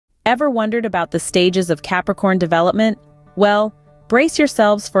Ever wondered about the stages of Capricorn development? Well, brace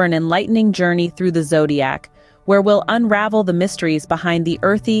yourselves for an enlightening journey through the Zodiac, where we'll unravel the mysteries behind the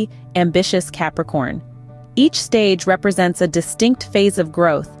earthy, ambitious Capricorn. Each stage represents a distinct phase of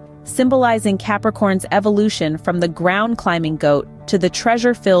growth, symbolizing Capricorn's evolution from the ground-climbing goat to the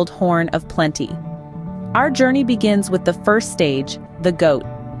treasure-filled horn of plenty. Our journey begins with the first stage, the goat.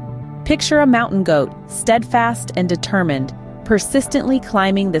 Picture a mountain goat, steadfast and determined, persistently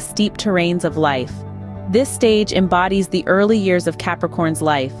climbing the steep terrains of life. This stage embodies the early years of Capricorn's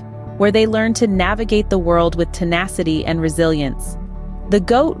life, where they learn to navigate the world with tenacity and resilience. The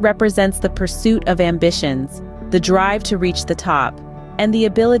goat represents the pursuit of ambitions, the drive to reach the top, and the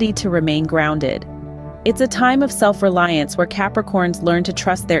ability to remain grounded. It's a time of self-reliance where Capricorns learn to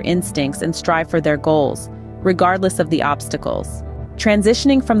trust their instincts and strive for their goals, regardless of the obstacles.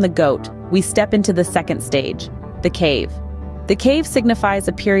 Transitioning from the goat, we step into the second stage, the cave. The cave signifies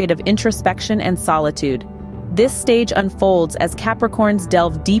a period of introspection and solitude. This stage unfolds as Capricorns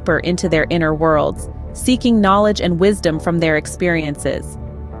delve deeper into their inner worlds, seeking knowledge and wisdom from their experiences.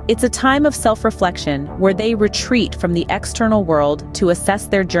 It's a time of self-reflection where they retreat from the external world to assess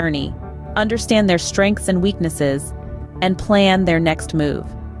their journey, understand their strengths and weaknesses, and plan their next move.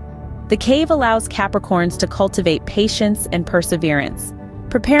 The cave allows Capricorns to cultivate patience and perseverance,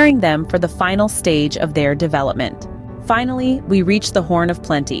 preparing them for the final stage of their development. Finally, we reach the Horn of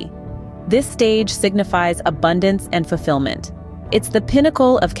Plenty. This stage signifies abundance and fulfillment. It's the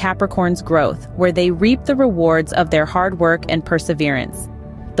pinnacle of Capricorn's growth, where they reap the rewards of their hard work and perseverance.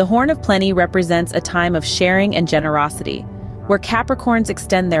 The Horn of Plenty represents a time of sharing and generosity, where Capricorns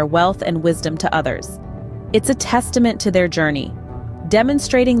extend their wealth and wisdom to others. It's a testament to their journey,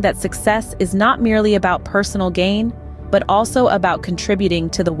 demonstrating that success is not merely about personal gain, but also about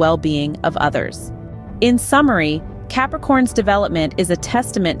contributing to the well-being of others. In summary, Capricorn's development is a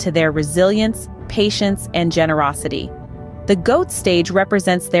testament to their resilience, patience, and generosity. The goat stage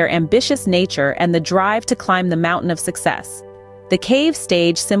represents their ambitious nature and the drive to climb the mountain of success. The cave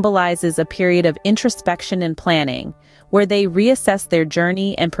stage symbolizes a period of introspection and planning, where they reassess their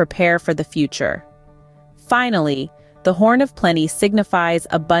journey and prepare for the future. Finally, the Horn of Plenty signifies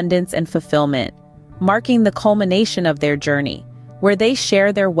abundance and fulfillment, marking the culmination of their journey, where they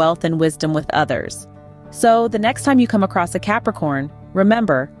share their wealth and wisdom with others. So, the next time you come across a Capricorn,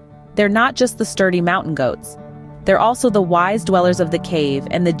 remember, they're not just the sturdy mountain goats. They're also the wise dwellers of the cave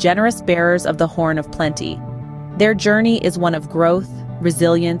and the generous bearers of the Horn of Plenty. Their journey is one of growth,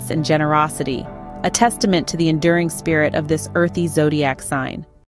 resilience, and generosity, a testament to the enduring spirit of this earthy zodiac sign.